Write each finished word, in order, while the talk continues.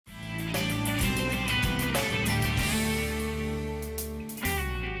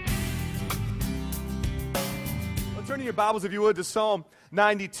Turning your Bibles, if you would, to Psalm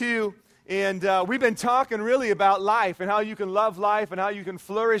 92. And we've been talking really about life and how you can love life and how you can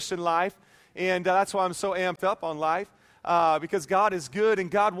flourish in life. And that's why I'm so amped up on life, because God is good and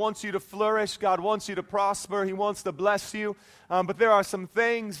God wants you to flourish. God wants you to prosper. He wants to bless you. But there are some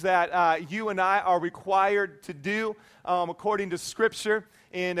things that you and I are required to do according to Scripture.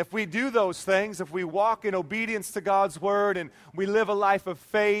 And if we do those things, if we walk in obedience to God's Word and we live a life of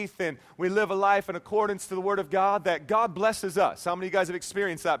faith and we live a life in accordance to the Word of God, that God blesses us. How many of you guys have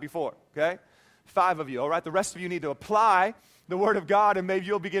experienced that before? Okay? 5 of you, all right? The rest of you need to apply the Word of God, and maybe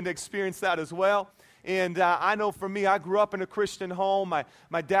you'll begin to experience that as well. And I know for me, I grew up in a Christian home.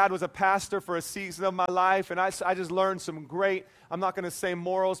 My dad was a pastor for a season of my life, and I just learned some great, I'm not going to say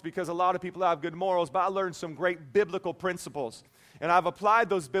morals because a lot of people have good morals, but I learned some great biblical principles. And I've applied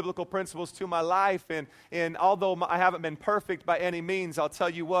those biblical principles to my life, and although I haven't been perfect by any means, I'll tell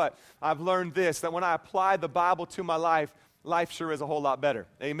you what, I've learned this, that when I apply the Bible to my life, life sure is a whole lot better.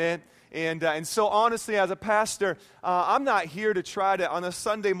 Amen? And so honestly, as a pastor, I'm not here to try to, on a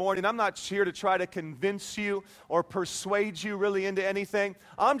Sunday morning, I'm not here to try to convince you or persuade you really into anything.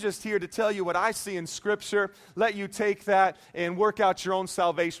 I'm just here to tell you what I see in Scripture, let you take that and work out your own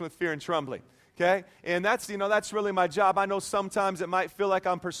salvation with fear and trembling. Okay? And that's really my job. I know sometimes it might feel like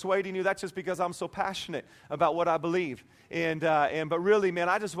I'm persuading you. That's just because I'm so passionate about what I believe. But really, man,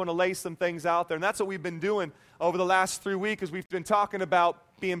 I just want to lay some things out there. And that's what we've been doing over the last 3 weeks, is we've been talking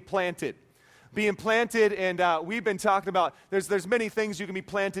about being planted. Being planted, and we've been talking about, there's many things you can be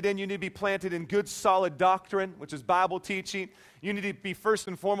planted in. You need to be planted in good, solid doctrine, which is Bible teaching. You need to be first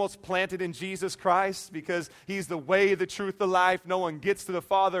and foremost planted in Jesus Christ, because He's the way, the truth, the life. No one gets to the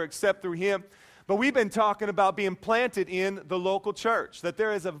Father except through Him. But we've been talking about being planted in the local church, that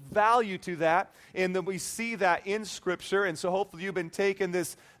there is a value to that, and that we see that in Scripture. And so hopefully you've been taking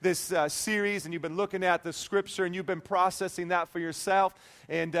this series, and you've been looking at the Scripture, and you've been processing that for yourself,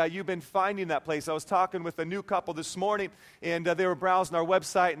 and you've been finding that place. I was talking with a new couple this morning, and they were browsing our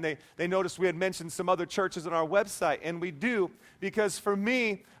website, and they noticed we had mentioned some other churches on our website, and we do, because for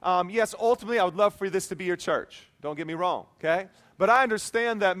me, yes, ultimately I would love for this to be your church. Don't get me wrong, okay? But I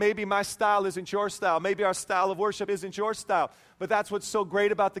understand that maybe my style isn't your style. Maybe our style of worship isn't your style. But that's what's so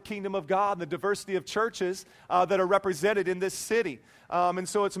great about the kingdom of God and the diversity of churches that are represented in this city. And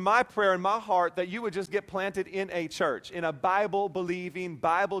so it's my prayer in my heart that you would just get planted in a church, in a Bible-believing,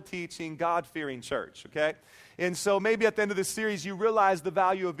 Bible-teaching, God-fearing church, okay? And so maybe at the end of this series you realize the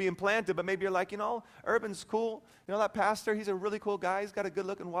value of being planted, but maybe you're like, Urban's cool. That pastor, he's a really cool guy. He's got a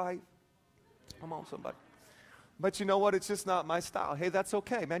good-looking wife. Come on, somebody. But you know what? It's just not my style. Hey, that's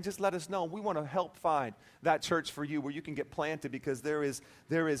okay, man. Just let us know. We want to help find that church for you where you can get planted, because there is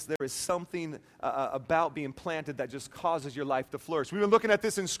something about being planted that just causes your life to flourish. We've been looking at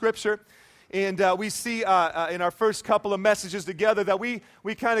this in Scripture, and we see in our first couple of messages together that we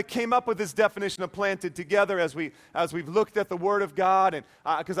kind of came up with this definition of planted together as we've looked at the Word of God, and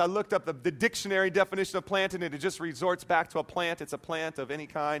because I looked up the dictionary definition of planted, and it just resorts back to a plant. It's a plant of any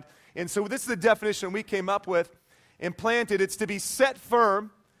kind. And so this is the definition we came up with. And planted, it's to be set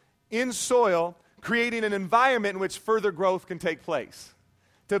firm in soil, creating an environment in which further growth can take place.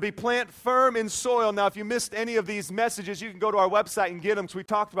 To be plant firm in soil. Now, if you missed any of these messages, you can go to our website and get them, because we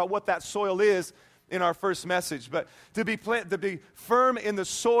talked about what that soil is in our first message. But to be firm in the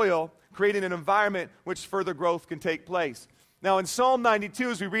soil, creating an environment which further growth can take place. Now, in Psalm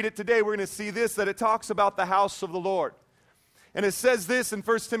 92, as we read it today, we're going to see this, that it talks about the house of the Lord. And it says this in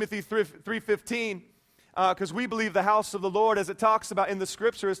 1 Timothy 3:15. Because we believe the house of the Lord, as it talks about in the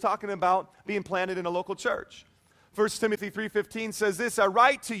Scripture, is talking about being planted in a local church. 1 Timothy 3:15 says this, I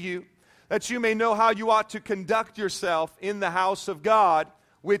write to you that you may know how you ought to conduct yourself in the house of God,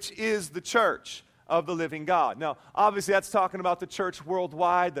 which is the church of the living God. Now, obviously, that's talking about the church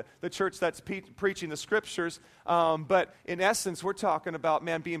worldwide, the church that's preaching the Scriptures. But in essence, we're talking about,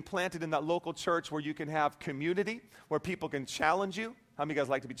 being planted in that local church where you can have community, where people can challenge you. How many of you guys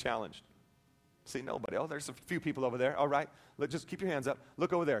like to be challenged? See, nobody. Oh, there's a few people over there. All right. Just keep your hands up.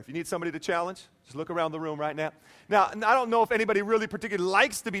 Look over there. If you need somebody to challenge, just look around the room right now. Now, I don't know if anybody really particularly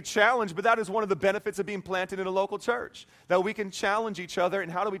likes to be challenged, but that is one of the benefits of being planted in a local church, that we can challenge each other.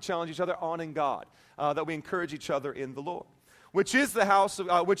 And how do we challenge each other? On in God. That we encourage each other in the Lord, which is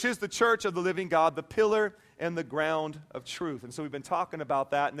the church of the living God, the pillar and the ground of truth. And so we've been talking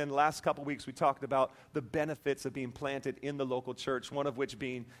about that. And then the last couple weeks we talked about the benefits of being planted in the local church, one of which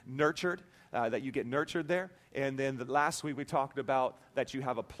being nurtured, that you get nurtured there. And then last week we talked about that you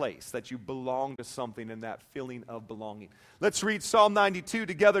have a place, that you belong to something, and that feeling of belonging. Let's read Psalm 92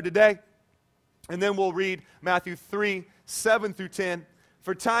 together today. And then we'll read Matthew 3:7 through 10,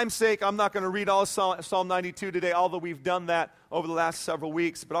 For time's sake, I'm not going to read all Psalm 92 today, although we've done that over the last several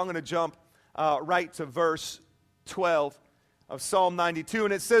weeks. But I'm going to jump right to verse 12 of Psalm 92.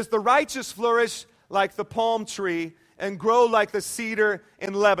 And it says, "The righteous flourish like the palm tree and grow like the cedar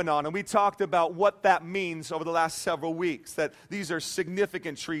in Lebanon." And we talked about what that means over the last several weeks, that these are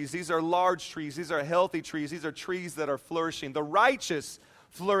significant trees. These are large trees. These are healthy trees. These are trees that are flourishing. The righteous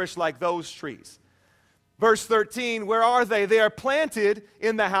flourish like those trees. Verse 13, where are they? They are planted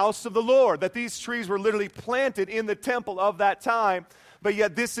in the house of the Lord. That these trees were literally planted in the temple of that time. But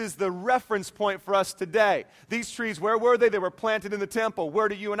yet this is the reference point for us today. These trees, where were they? They were planted in the temple. Where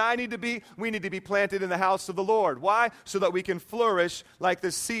do you and I need to be? We need to be planted in the house of the Lord. Why? So that we can flourish like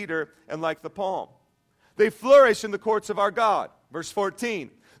the cedar and like the palm. They flourish in the courts of our God. Verse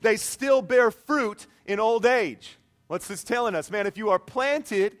 14, they still bear fruit in old age. What's this telling us? Man, if you are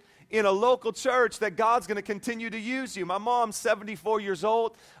planted in a local church, that God's going to continue to use you. My mom's 74 years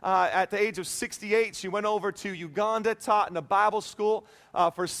old. At the age of 68, she went over to Uganda, taught in a Bible school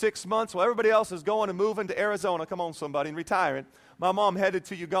for 6 months. While everybody else is going and moving to Arizona, come on somebody, and retiring. My mom headed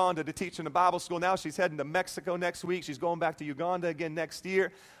to Uganda to teach in a Bible school. Now she's heading to Mexico next week. She's going back to Uganda again next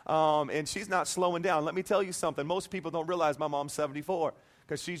year. And she's not slowing down. Let me tell you something. Most people don't realize my mom's 74.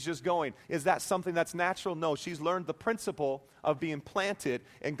 Because she's just going. Is that something that's natural? No, she's learned the principle of being planted,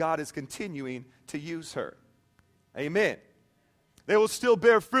 and God is continuing to use her. Amen. They will still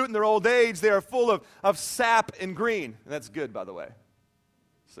bear fruit in their old age. They are full of sap and green. And that's good, by the way.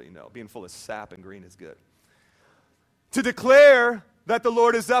 So you know, being full of sap and green is good. To declare that the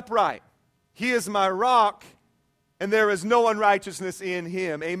Lord is upright. He is my rock, and there is no unrighteousness in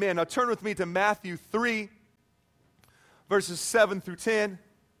him. Amen. Now turn with me to Matthew 3. Verses 7 through 10.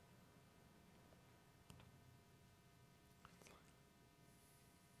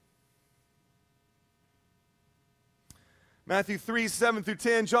 Matthew 3, 7 through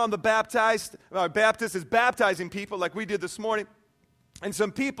 10. John the Baptist is baptizing people like we did this morning. And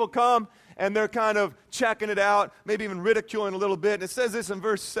some people come and they're kind of checking it out, maybe even ridiculing a little bit. And it says this in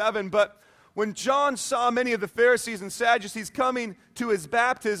verse 7, "But when John saw many of the Pharisees and Sadducees coming to his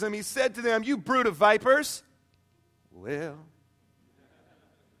baptism, he said to them, 'You brood of vipers, well,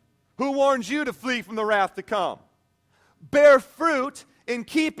 who warns you to flee from the wrath to come? Bear fruit in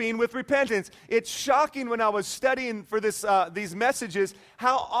keeping with repentance.'" It's shocking when I was studying for these messages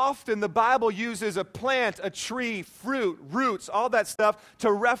how often the Bible uses a plant, a tree, fruit, roots, all that stuff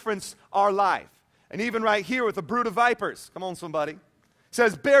to reference our life. And even right here with the brood of vipers, come on somebody, it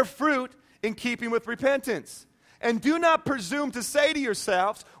says, "Bear fruit in keeping with repentance. And do not presume to say to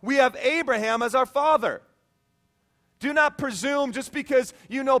yourselves, 'We have Abraham as our father.'" Do not presume just because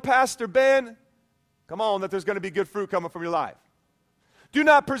you know Pastor Ben, come on, that there's going to be good fruit coming from your life. Do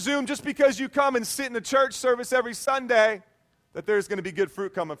not presume just because you come and sit in a church service every Sunday that there's going to be good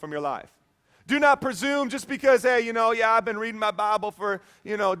fruit coming from your life. Do not presume just because, hey, I've been reading my Bible for,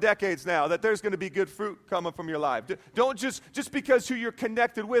 decades now, that there's going to be good fruit coming from your life. Don't just because who you're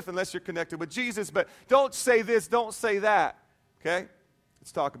connected with, unless you're connected with Jesus, but don't say this, don't say that. Okay?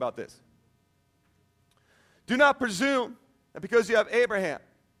 Let's talk about this. Do not presume that because you have Abraham.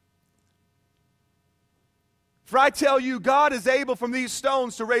 For I tell you, God is able from these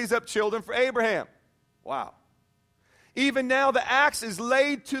stones to raise up children for Abraham. Wow. Even now the axe is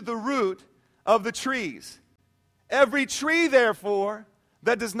laid to the root of the trees. Every tree, therefore,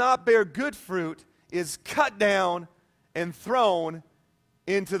 that does not bear good fruit is cut down and thrown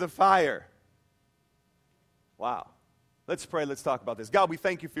into the fire. Wow. Let's pray. Let's talk about this. God, we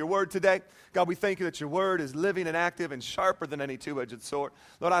thank you for your word today. God, we thank you that your word is living and active and sharper than any two-edged sword.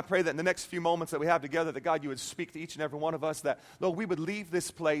 Lord, I pray that in the next few moments that we have together, that God, you would speak to each and every one of us, that, Lord, we would leave this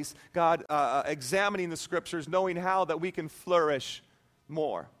place, God, examining the scriptures, knowing how that we can flourish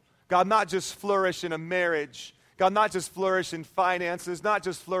more. God, not just flourish in a marriage. God, not just flourish in finances, not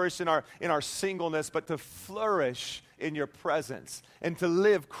just flourish in our singleness, but to flourish in your presence and to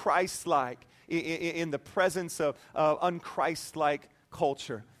live Christ-like in the presence of unchrist-like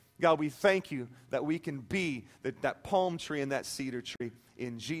culture. God, we thank you that we can be that palm tree and that cedar tree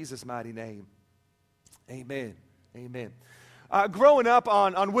in Jesus' mighty name. Amen. Amen. Growing up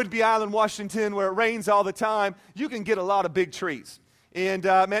on Whidbey Island, Washington, where it rains all the time, you can get a lot of big trees. And,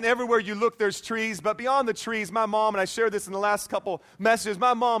 man, everywhere you look, there's trees. But beyond the trees, my mom, and I shared this in the last couple messages,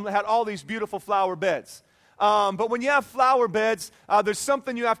 my mom had all these beautiful flower beds. But when you have flower beds, there's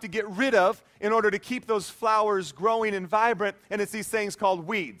something you have to get rid of in order to keep those flowers growing and vibrant, and it's these things called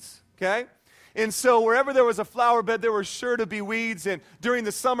weeds, okay? And so wherever there was a flower bed, there were sure to be weeds. And during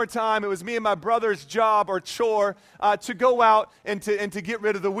the summertime, it was me and my brother's job or chore to go out and to get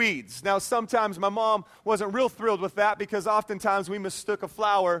rid of the weeds. Now, sometimes my mom wasn't real thrilled with that because oftentimes we mistook a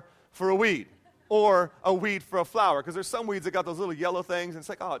flower for a weed or a weed for a flower, because there's some weeds that got those little yellow things, and it's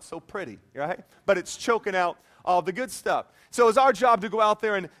like, oh, it's so pretty, right? But it's choking out all the good stuff. So it was our job to go out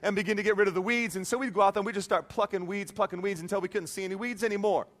there and begin to get rid of the weeds. And so we'd go out there and we'd just start plucking weeds until we couldn't see any weeds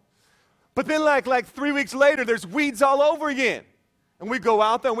anymore. But then like 3 weeks later, there's weeds all over again. And we go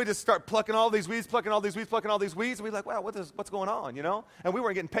out there and we just start plucking all these weeds, plucking all these weeds. And we're like, wow, what's going on, you know? And we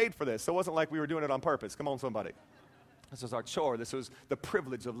weren't getting paid for this, so it wasn't like we were doing it on purpose. Come on, somebody. This was our chore. This was the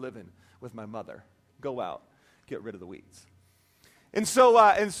privilege of living with my mother. Go out, get rid of the weeds. And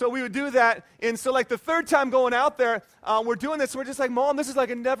so we would do that. And so like the third time going out there, we're doing this. And we're just like, Mom, this is like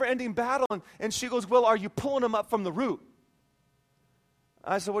a never-ending battle. And she goes, well, are you pulling them up from the root?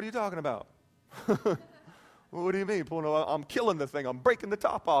 I said, what are you talking about? Well, what do you mean? I'm killing the thing. I'm breaking the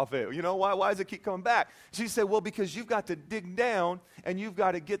top off it. You know, why does it keep coming back? She said, well, because you've got to dig down and you've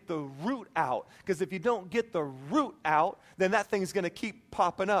got to get the root out. Because if you don't get the root out, then that thing's going to keep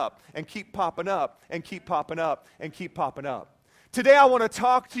popping up and keep popping up and keep popping up and keep popping up. Today I want to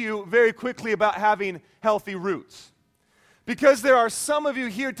talk to you very quickly about having healthy roots. Because there are some of you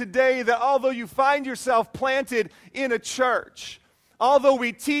here today that although you find yourself planted in a church, although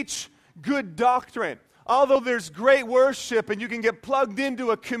we teach good doctrine, although there's great worship and you can get plugged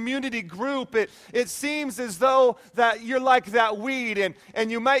into a community group, it seems as though that you're like that weed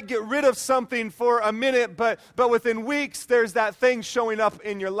and you might get rid of something for a minute, but within weeks there's that thing showing up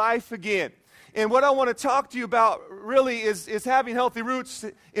in your life again. And what I want to talk to you about really is having healthy roots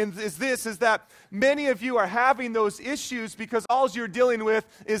is that many of you are having those issues because all you're dealing with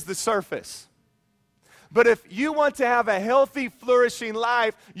is the surface. But if you want to have a healthy, flourishing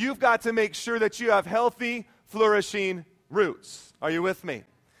life, you've got to make sure that you have healthy, flourishing roots. Are you with me?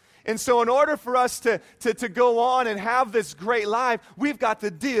 And so in order for us to go on and have this great life, we've got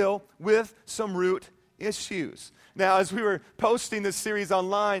to deal with some root issues. Now, as we were posting this series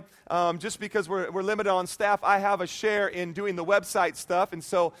online, just because we're limited on staff, I have a share in doing the website stuff. And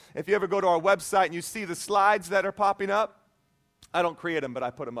so if you ever go to our website and you see the slides that are popping up, I don't create them, but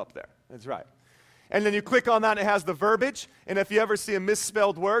I put them up there. That's right. And then you click on that and it has the verbiage. And if you ever see a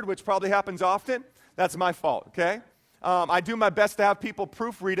misspelled word, which probably happens often, that's my fault, okay? I do my best to have people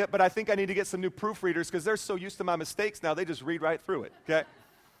proofread it, but I think I need to get some new proofreaders because they're so used to my mistakes now, they just read right through it, okay?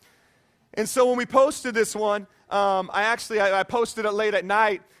 And so when we posted this one, I posted it late at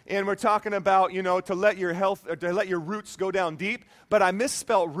night, and we're talking about, you know, to let your roots go down deep. But I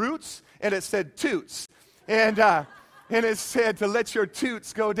misspelled roots, and it said toots, and it said to let your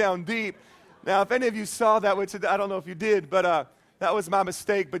toots go down deep. Now, if any of you saw that, which I don't know if you did, but that was my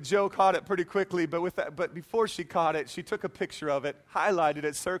mistake. But Joe caught it pretty quickly. But before she caught it, she took a picture of it, highlighted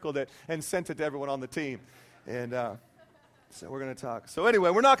it, circled it, and sent it to everyone on the team, and. So we're going to talk. So anyway,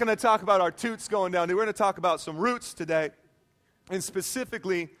 we're not going to talk about our toots going down. We're going to talk about some roots today, and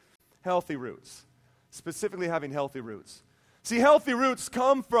specifically healthy roots. Specifically having healthy roots. See, healthy roots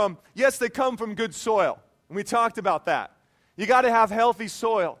come from good soil. And we talked about that. You got to have healthy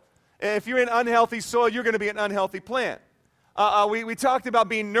soil. If you're in unhealthy soil, you're going to be an unhealthy plant. We talked about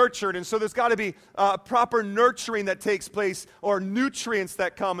being nurtured, and so there's got to be proper nurturing that takes place, or nutrients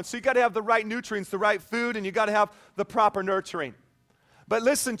that come. And so you got to have the right nutrients, the right food, and you got to have the proper nurturing. But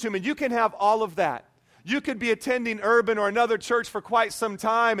listen to me, you can have all of that. You could be attending Urban or another church for quite some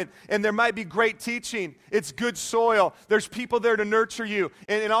time, and there might be great teaching. It's good soil. There's people there to nurture you,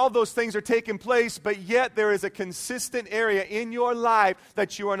 and all those things are taking place, but yet there is a consistent area in your life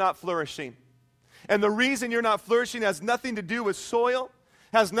that you are not flourishing. And the reason you're not flourishing has nothing to do with soil,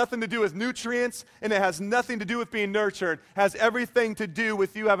 has nothing to do with nutrients, and it has nothing to do with being nurtured. It has everything to do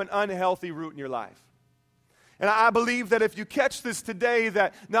with you having an unhealthy root in your life. And I believe that if you catch this today,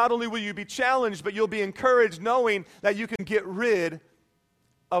 that not only will you be challenged, but you'll be encouraged knowing that you can get rid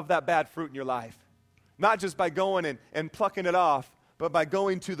of that bad fruit in your life. Not just by going and plucking it off, but by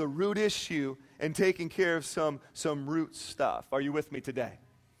going to the root issue and taking care of some root stuff. Are you with me today?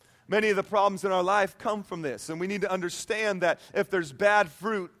 Many of the problems in our life come from this, and we need to understand that if there's bad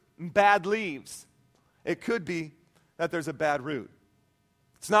fruit and bad leaves, it could be that there's a bad root.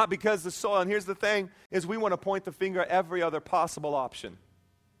 It's not because the soil, and here's the thing, is we want to point the finger at every other possible option.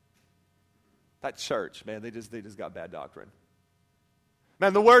 That church, man, they just got bad doctrine.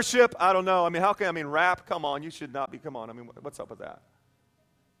 Man, the worship, I don't know. Rap, come on, you should not be, come on. What's up with that?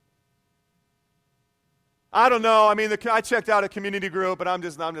 I don't know. I checked out a community group, but I'm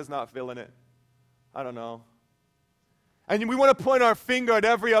just not feeling it. I don't know. And we want to point our finger at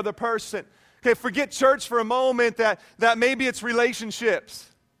every other person. Okay, forget church for a moment, that maybe it's relationships.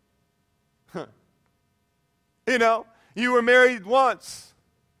 You know, you were married once.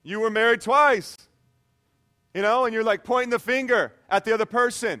 You were married twice. You know, and you're like pointing the finger at the other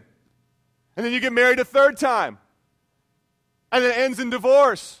person. And then you get married a third time. And it ends in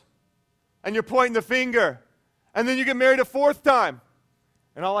divorce. And you're pointing the finger. And then you get married a fourth time.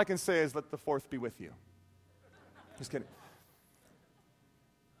 And all I can say is, let the fourth be with you. Just kidding.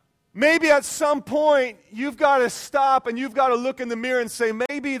 Maybe at some point, you've got to stop and you've got to look in the mirror and say,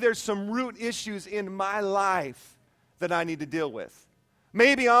 maybe there's some root issues in my life that I need to deal with.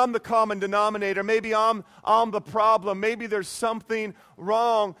 Maybe I'm the common denominator. Maybe I'm the problem. Maybe there's something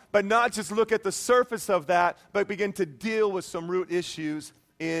wrong, but not just look at the surface of that, but begin to deal with some root issues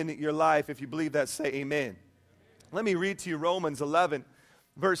in your life. If you believe that, say amen. Let me read to you Romans 11,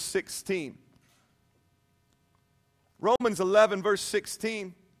 verse 16. Romans 11, verse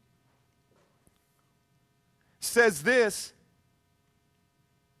 16 says this: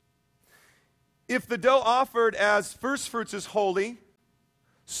 if the dough offered as first fruits is holy,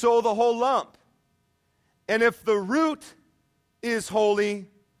 so the whole lump. And if the root is holy,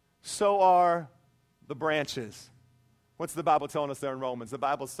 so are the branches. What's the Bible telling us there in Romans? The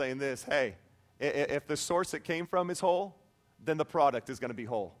Bible's saying this: hey, if the source it came from is whole, then the product is going to be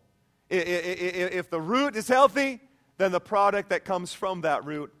whole. If the root is healthy, then the product that comes from that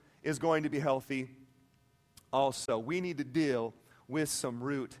root is going to be healthy also. We need to deal with some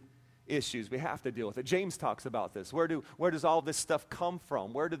root issues. We have to deal with it. James talks about this. Where does all this stuff come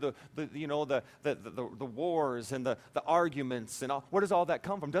from? Where do the wars and the arguments and all, where does all that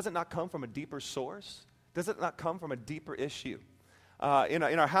come from? Does it not come from a deeper source? Does it not come from a deeper issue? In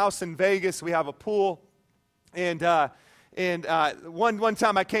our house in Vegas, we have a pool, and one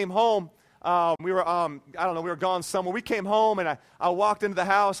time I came home. We were gone somewhere. We came home, and I walked into the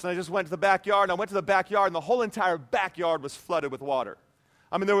house, and I just went to the backyard. And I went to the backyard, and the whole entire backyard was flooded with water.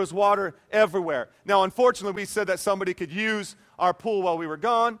 I mean, there was water everywhere. Now, unfortunately, we said that somebody could use our pool while we were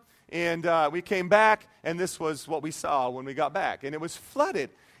gone, and we came back, and this was what we saw when we got back, and it was flooded.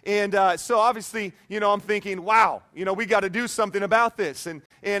 And so obviously, I'm thinking, wow, we got to do something about this. And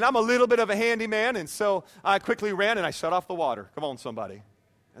I'm a little bit of a handyman, and so I quickly ran and I shut off the water. Come on, somebody.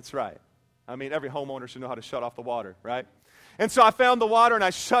 That's right. I mean, every homeowner should know how to shut off the water, right? And so I found the water and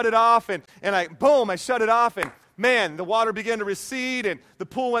I shut it off, and I shut it off, and man, the water began to recede, and the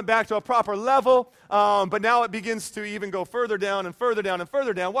pool went back to a proper level, but now it begins to even go further down and further down and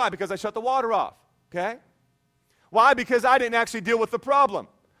further down. Why? Because I shut the water off, okay? Why? Because I didn't actually deal with the problem.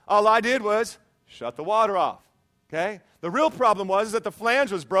 All I did was shut the water off, okay? The real problem was that the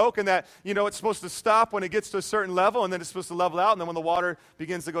flange was broke, and that, it's supposed to stop when it gets to a certain level, and then it's supposed to level out, and then when the water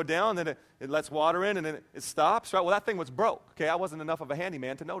begins to go down, then it lets water in, and then it stops, right? Well, that thing was broke, okay? I wasn't enough of a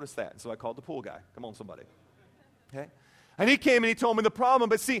handyman to notice that, so I called the pool guy. Come on, somebody. Okay? And he came and he told me the problem,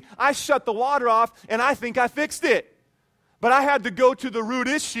 but see, I shut the water off, and I think I fixed it. But I had to go to the root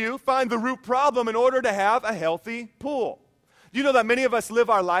issue, find the root problem in order to have a healthy pool. Do you know that many of us live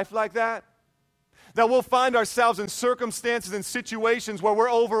our life like that? That we'll find ourselves in circumstances and situations where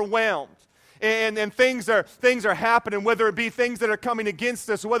we're overwhelmed. And things are happening, whether it be things that are coming against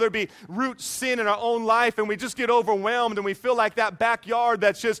us, whether it be root sin in our own life, and we just get overwhelmed, and we feel like that backyard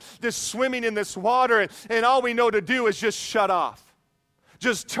that's just swimming in this water, and all we know to do is just shut off.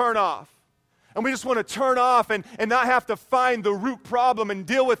 Just turn off. And we just want to turn off and not have to find the root problem and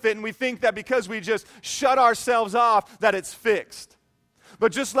deal with it, and we think that because we just shut ourselves off, that it's fixed.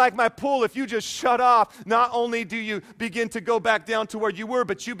 But just like my pool, if you just shut off, not only do you begin to go back down to where you were,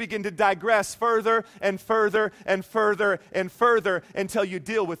 but you begin to digress further and further and further and further until you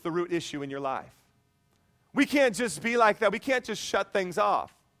deal with the root issue in your life. We can't just be like that. We can't just shut things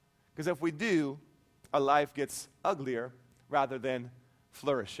off. Because if we do, our life gets uglier rather than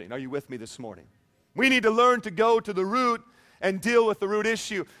flourishing. Are you with me this morning? We need to learn to go to the root and deal with the root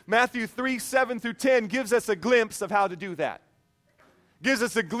issue. Matthew 3, 7 through 10 gives us a glimpse of how to do that. Gives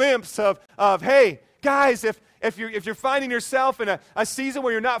us a glimpse of hey, guys, if you're finding yourself in a season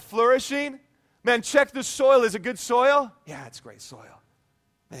where you're not flourishing, man, check the soil. Is it good soil? Yeah, it's great soil.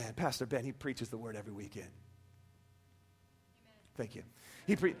 Man, Pastor Ben, he preaches the word every weekend. Amen. Thank you.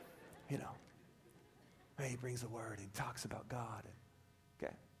 He brings the word and talks about God.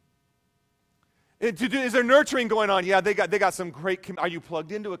 Okay. Is there nurturing going on? Yeah, they got some great. Are you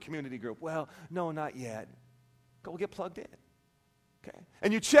plugged into a community group? Well, no, not yet. Go get plugged in. Okay.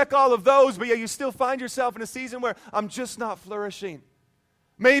 And you check all of those, but you still find yourself in a season where I'm just not flourishing.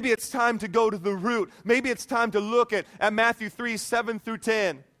 Maybe it's time to go to the root. Maybe it's time to look at Matthew 3, 7 through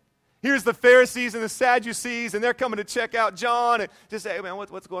 10. Here's the Pharisees and the Sadducees, and they're coming to check out John and just say, hey, man,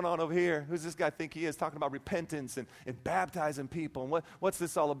 what's going on over here? Who's this guy think he is, talking about repentance and baptizing people, and what's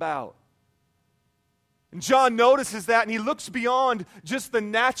this all about? And John notices that, and he looks beyond just the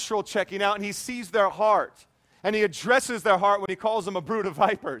natural checking out, and he sees their heart. And he addresses their heart when he calls them a brood of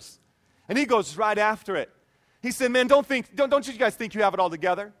vipers. And he goes right after it. He said, man, don't you guys think you have it all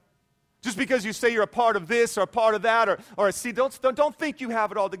together? Just because you say you're a part of this or a part of that or a seed, don't think you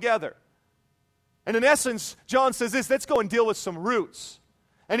have it all together. And in essence, John says this, let's go and deal with some roots.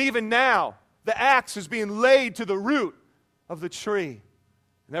 And even now, the axe is being laid to the root of the tree.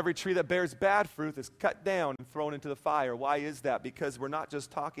 And every tree that bears bad fruit is cut down and thrown into the fire. Why is that? Because we're not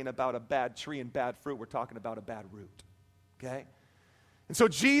just talking about a bad tree and bad fruit, we're talking about a bad root. Okay? And so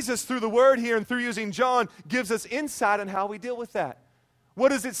Jesus, through the word here and through using John, gives us insight on how we deal with that. What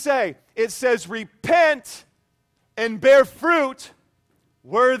does it say? It says, repent and bear fruit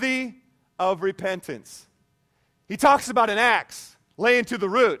worthy of repentance. He talks about an axe laying to the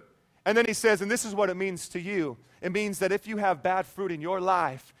root. And then he says, and this is what it means to you. It means that if you have bad fruit in your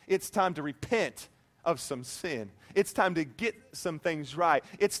life, it's time to repent of some sin. It's time to get some things right.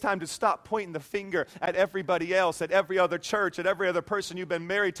 It's time to stop pointing the finger at everybody else, at every other church, at every other person you've been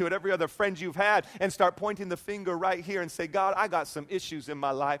married to, at every other friend you've had, and start pointing the finger right here and say, God, I got some issues in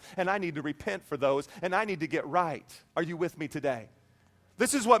my life, and I need to repent for those, and I need to get right. Are you with me today?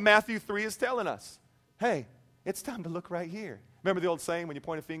 This is what Matthew 3 is telling us. Hey, it's time to look right here. Remember the old saying, when you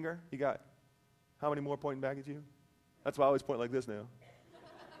point a finger, you got how many more pointing back at you? That's why I always point like this now.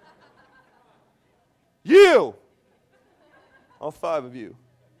 You! All 5 of you.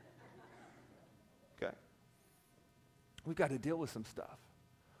 Okay. We've got to deal with some stuff.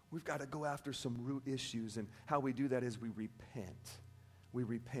 We've got to go after some root issues, and how we do that is we repent. We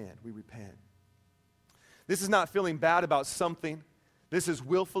repent. We repent. This is not feeling bad about something. This is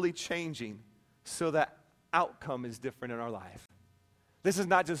willfully changing so that outcome is different in our life. This is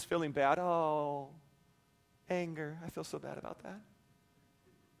not just feeling bad. Oh, anger. I feel so bad about that.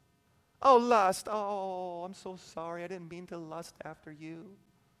 Oh, lust. Oh, I'm so sorry. I didn't mean to lust after you.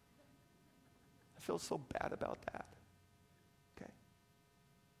 I feel so bad about that. Okay.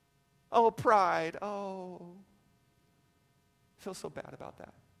 Oh, pride. Oh, I feel so bad about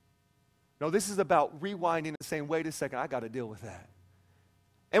that. No, this is about rewinding and saying, wait a second, I got to deal with that.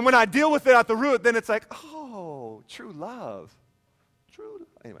 And when I deal with it at the root, then it's like, oh, true love. True love.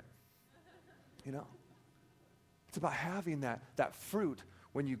 Anyway, you know, it's about having that fruit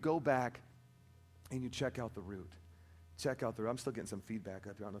when you go back and you check out the root. Check out the root. I'm still getting some feedback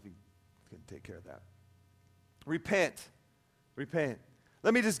up here. I don't know if you can take care of that. Repent. Repent.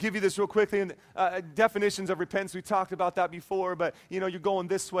 Let me just give you this real quickly. And definitions of repentance, we talked about that before, but you know, you're going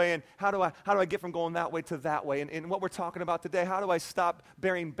this way, and how do I get from going that way to that way? And what we're talking about today, how do I stop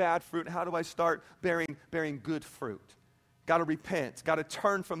bearing bad fruit? How do I start bearing good fruit? Got to repent. Got to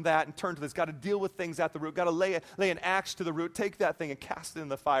turn from that and turn to this. Got to deal with things at the root. Got to lay an axe to the root. Take that thing and cast it in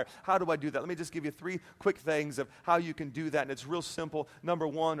the fire. How do I do that? Let me just give you 3 quick things of how you can do that, and it's real simple. Number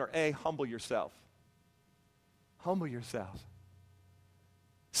 1, or A, humble yourself. Humble yourself.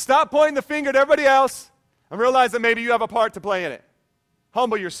 Stop pointing the finger at everybody else and realize that maybe you have a part to play in it.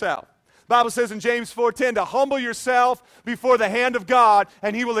 Humble yourself. The Bible says in James 4:10 to humble yourself before the hand of God,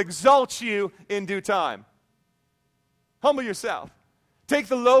 and he will exalt you in due time. Humble yourself. Take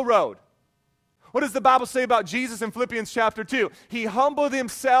the low road. What does the Bible say about Jesus in Philippians chapter 2? He humbled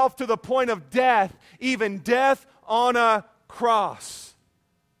himself to the point of death, even death on a cross.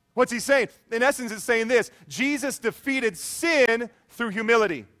 What's he saying? In essence, it's saying this: Jesus defeated sin through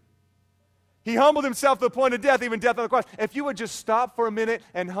humility. He humbled himself to the point of death, even death on the cross. If you would just stop for a minute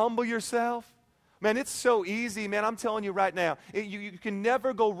and humble yourself, man, it's so easy, man. I'm telling you right now, you can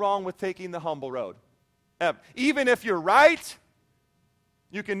never go wrong with taking the humble road. Even if you're right,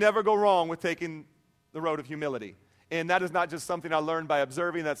 you can never go wrong with taking the road of humility. And that is not just something I learned by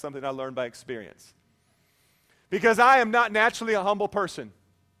observing, that's something I learned by experience. Because I am not naturally a humble person.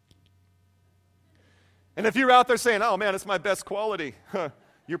 And if you're out there saying, oh man, it's my best quality,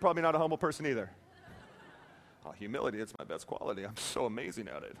 you're probably not a humble person either. Oh, humility, it's my best quality. I'm so amazing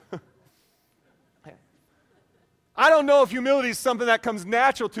at it. I don't know if humility is something that comes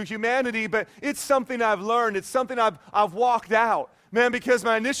natural to humanity, but it's something I've learned. It's something I've walked out. Man, because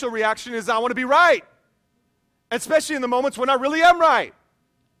my initial reaction is I want to be right. Especially in the moments when I really am right.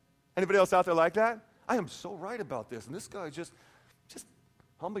 Anybody else out there like that? I am so right about this. And this guy just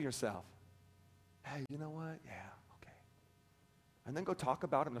humble yourself. Hey, you know what? Yeah, okay. And then go talk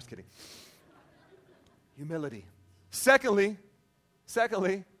about him. No, just kidding. Humility. Secondly,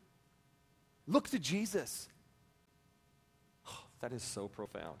 look to Jesus. Oh, that is so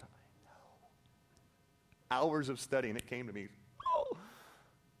profound. hours of studying, it came to me. Oh,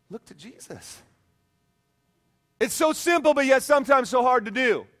 look to Jesus. It's so simple, but yet sometimes so hard to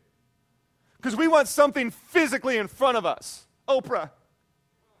do. Because we want something physically in front of us. Oprah.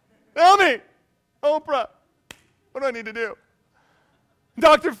 Tell me. Oprah. What do I need to do?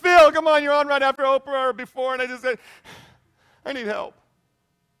 Dr. Phil, come on, you're on right after Oprah or before, and I just said, I need help.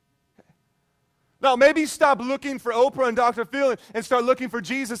 Now, maybe stop looking for Oprah and Dr. Phil and start looking for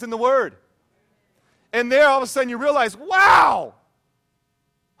Jesus in the Word. And there, all of a sudden, you realize, wow,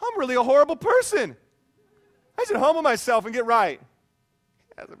 I'm really a horrible person. I should humble myself and get right.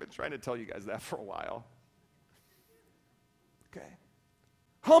 Yes, I've been trying to tell you guys that for a while. Okay.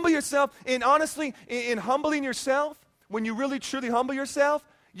 Humble yourself, and honestly, in humbling yourself, when you really truly humble yourself,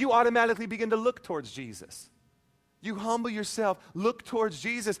 you automatically begin to look towards Jesus. You humble yourself, look towards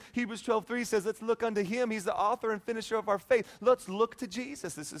Jesus. Hebrews 12:3 says, let's look unto him. He's the author and finisher of our faith. Let's look to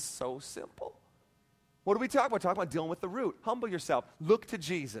Jesus. This is so simple. What do we talk about? We're talking about dealing with the root. Humble yourself. Look to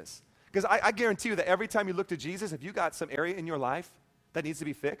Jesus. Because I guarantee you that every time you look to Jesus, if you got some area in your life that needs to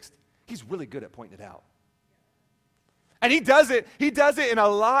be fixed, he's really good at pointing it out. And he does it in a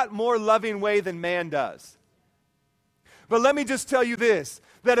lot more loving way than man does. But let me just tell you this,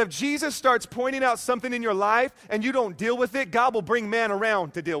 that if Jesus starts pointing out something in your life and you don't deal with it, God will bring man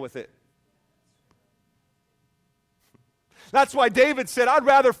around to deal with it. That's why David said, I'd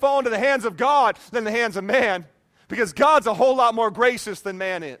rather fall into the hands of God than the hands of man, because God's a whole lot more gracious than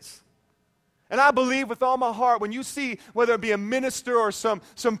man is. And I believe with all my heart, when you see, whether it be a minister or some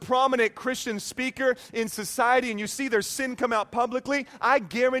prominent Christian speaker in society, and you see their sin come out publicly, I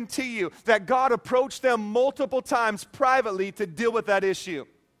guarantee you that God approached them multiple times privately to deal with that issue.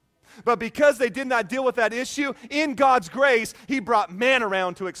 But because they did not deal with that issue, in God's grace, he brought man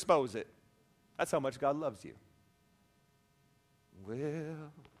around to expose it. That's how much God loves you. Well,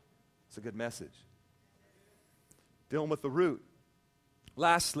 it's a good message. Dealing with the root.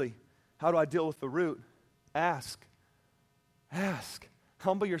 Lastly, how do I deal with the root? Ask. Ask.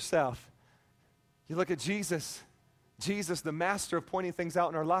 Humble yourself. You look at Jesus. Jesus, the master of pointing things out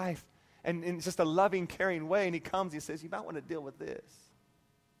in our life. And in just a loving, caring way. And he comes, he says, you might want to deal with this.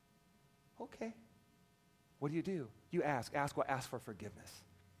 Okay. What do? You ask. Ask what? Ask for forgiveness.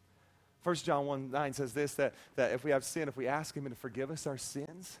 1 John 1:9 says this, that if we have sin, if we ask him to forgive us our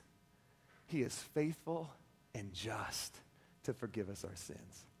sins, he is faithful and just to forgive us our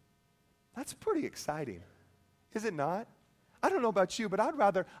sins. That's pretty exciting, is it not? I don't know about you, but I'd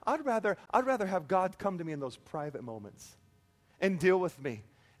rather have God come to me in those private moments and deal with me.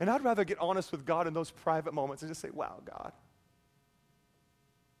 And I'd rather get honest with God in those private moments and just say, wow, God,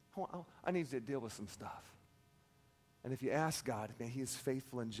 I need you to deal with some stuff. And if you ask God, man, he is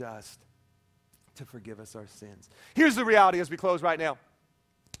faithful and just to forgive us our sins. Here's the reality as we close right now.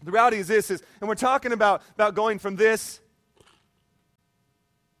 The reality is this, and we're talking about going from this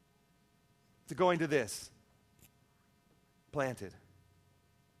to going to this, planted,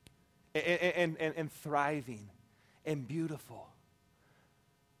 and thriving, and beautiful.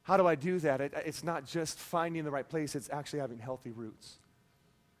 How do I do that? It's not just finding the right place, it's actually having healthy roots.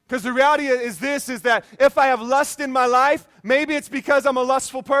 Because the reality is this, is that if I have lust in my life, maybe it's because I'm a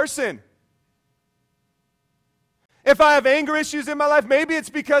lustful person. If I have anger issues in my life, maybe it's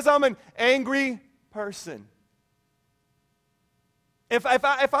because I'm an angry person. If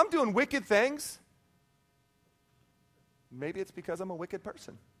I'm doing wicked things, maybe it's because I'm a wicked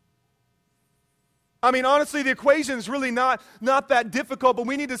person. I mean, honestly, the equation is really not that difficult, but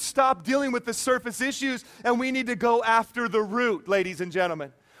we need to stop dealing with the surface issues, and we need to go after the root, ladies and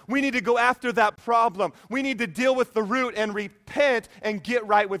gentlemen. We need to go after that problem. We need to deal with the root and repent and get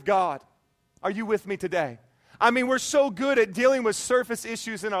right with God. Are you with me today? I mean, we're so good at dealing with surface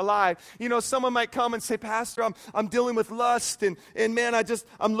issues in our life. You know, someone might come and say, Pastor, I'm dealing with lust, and man,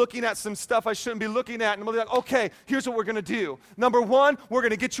 I'm looking at some stuff I shouldn't be looking at. And we'll be like, okay, here's what we're going to do. Number one, we're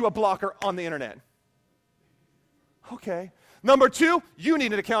going to get you a blocker on the internet. Okay. Number two, you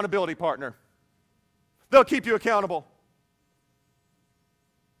need an accountability partner. They'll keep you accountable.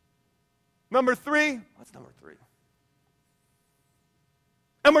 Number three, what's number three?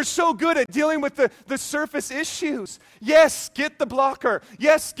 And we're so good at dealing with the surface issues. Yes, get the blocker.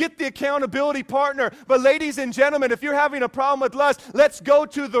 Yes, get the accountability partner. But ladies and gentlemen, if you're having a problem with lust, let's go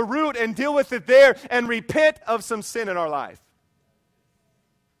to the root and deal with it there and repent of some sin in our life.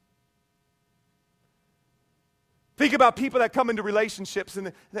 Think about people that come into relationships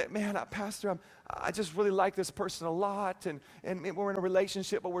and man, Pastor, I just really like this person a lot, and we're in a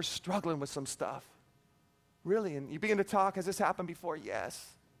relationship, but we're struggling with some stuff. Really? And you begin to talk, has this happened before? Yes.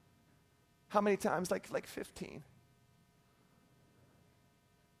 How many times? Like 15.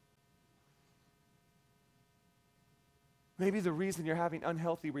 Maybe the reason you're having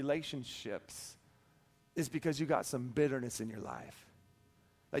unhealthy relationships is because you got some bitterness in your life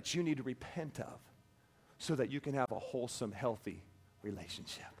that you need to repent of so that you can have a wholesome, healthy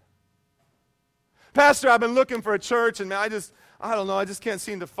relationship. Pastor, I've been looking for a church, and man, I don't know, I just can't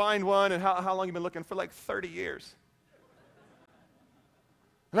seem to find one. And how long have you been looking? For like 30 years.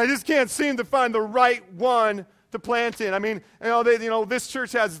 And I just can't seem to find the right one to plant in. I mean, this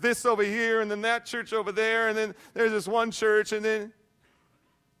church has this over here, and then that church over there, and then there's this one church, and then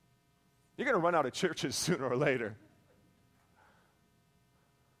you're going to run out of churches sooner or later.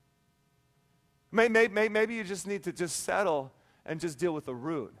 Maybe you just need to just settle and just deal with the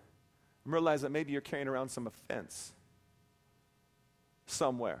root. And realize that maybe you're carrying around some offense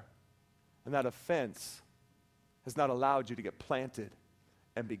somewhere. And that offense has not allowed you to get planted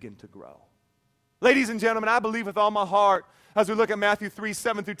and begin to grow. Ladies and gentlemen, I believe with all my heart, as we look at Matthew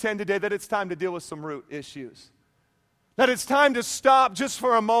 3:7-10 today, that it's time to deal with some root issues. That it's time to stop just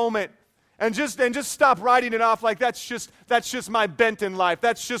for a moment and just stop writing it off like that's just my bent in life.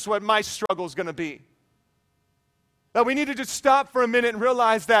 That's just what my struggle is going to be. That we need to just stop for a minute and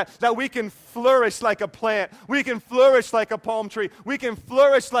realize that we can flourish like a plant. We can flourish like a palm tree. We can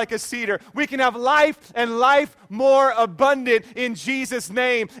flourish like a cedar. We can have life and life more abundant in Jesus'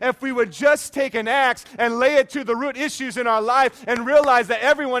 name if we would just take an axe and lay it to the root issues in our life and realize that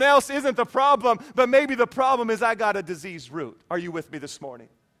everyone else isn't the problem, but maybe the problem is I got a diseased root. Are you with me this morning?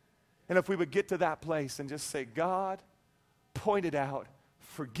 And if we would get to that place and just say, God, point it out,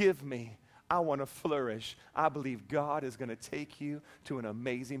 forgive me. I want to flourish. I believe God is going to take you to an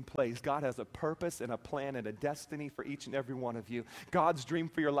amazing place. God has a purpose and a plan and a destiny for each and every one of you. God's dream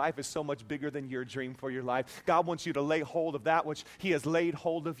for your life is so much bigger than your dream for your life. God wants you to lay hold of that which He has laid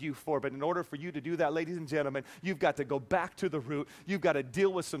hold of you for. But in order for you to do that, ladies and gentlemen, you've got to go back to the root. You've got to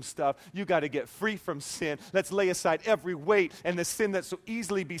deal with some stuff. You've got to get free from sin. Let's lay aside every weight and the sin that so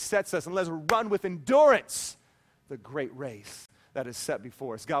easily besets us, and let's run with endurance the great race that is set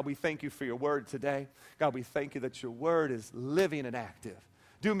before us. God, we thank you for your word today. God, we thank you that your word is living and active.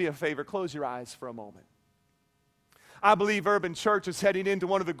 Do me a favor, close your eyes for a moment. I believe Urban Church is heading into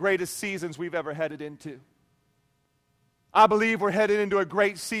one of the greatest seasons we've ever headed into. I believe we're headed into a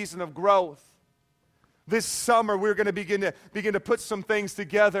great season of growth. This summer, we're going to begin to put some things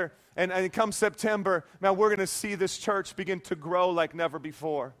together, and come September, man, we're going to see this church begin to grow like never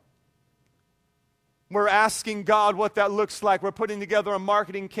before. We're asking God what that looks like. We're putting together a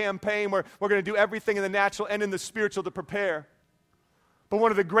marketing campaign where we're going to do everything in the natural and in the spiritual to prepare. But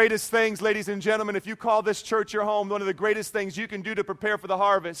one of the greatest things, ladies and gentlemen, if you call this church your home, one of the greatest things you can do to prepare for the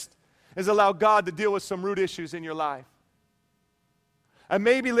harvest is allow God to deal with some root issues in your life. And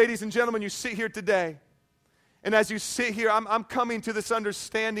maybe, ladies and gentlemen, you sit here today, and as you sit here, I'm coming to this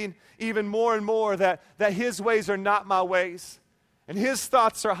understanding even more and more that His ways are not my ways, and His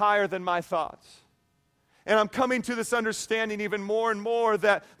thoughts are higher than my thoughts. And I'm coming to this understanding even more and more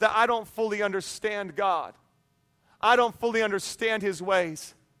that I don't fully understand God. I don't fully understand His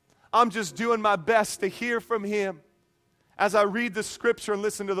ways. I'm just doing my best to hear from Him as I read the Scripture and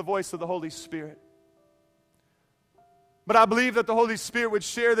listen to the voice of the Holy Spirit. But I believe that the Holy Spirit would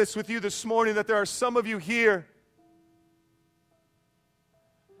share this with you this morning, that there are some of you here,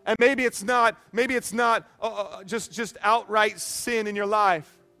 and maybe it's not just outright sin in your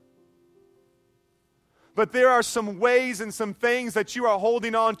life. But there are some ways and some things that you are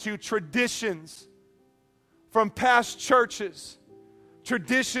holding on to, traditions from past churches,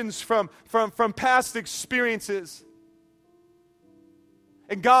 traditions from past experiences.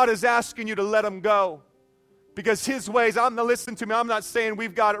 And God is asking you to let them go. Because His ways, listen to me, I'm not saying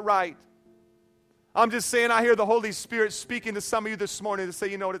we've got it right. I'm just saying I hear the Holy Spirit speaking to some of you this morning to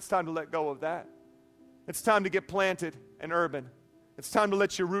say, you know what, it's time to let go of that. It's time to get planted and urban. It's time to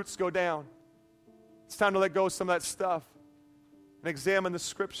let your roots go down. It's time to let go of some of that stuff and examine the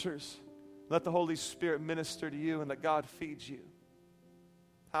Scriptures. Let the Holy Spirit minister to you and let God feed you.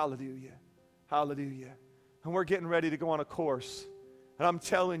 Hallelujah. Hallelujah. And we're getting ready to go on a course. And I'm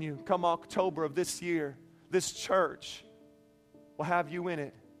telling you, come October of this year, this church will have you in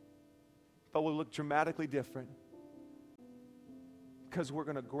it, but will look dramatically different because we're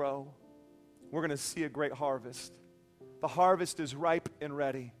going to grow. We're going to see a great harvest. The harvest is ripe and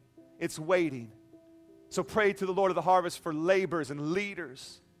ready. It's waiting. So pray to the Lord of the harvest for laborers and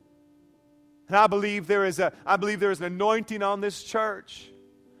leaders. And I believe there is an anointing on this church.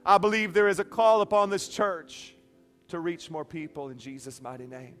 I believe there is a call upon this church to reach more people in Jesus' mighty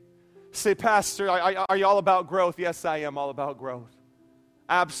name. Say, Pastor, are you all about growth? Yes, I am all about growth.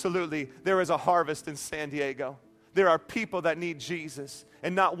 Absolutely. There is a harvest in San Diego. There are people that need Jesus,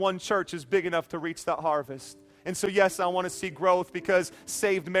 and not one church is big enough to reach that harvest. And so, yes, I want to see growth because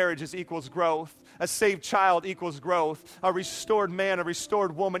saved marriages equals growth. A saved child equals growth. A restored man, a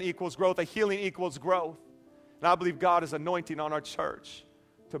restored woman equals growth. A healing equals growth. And I believe God is anointing on our church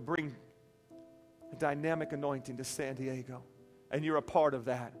to bring a dynamic anointing to San Diego. And you're a part of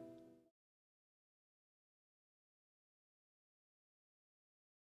that.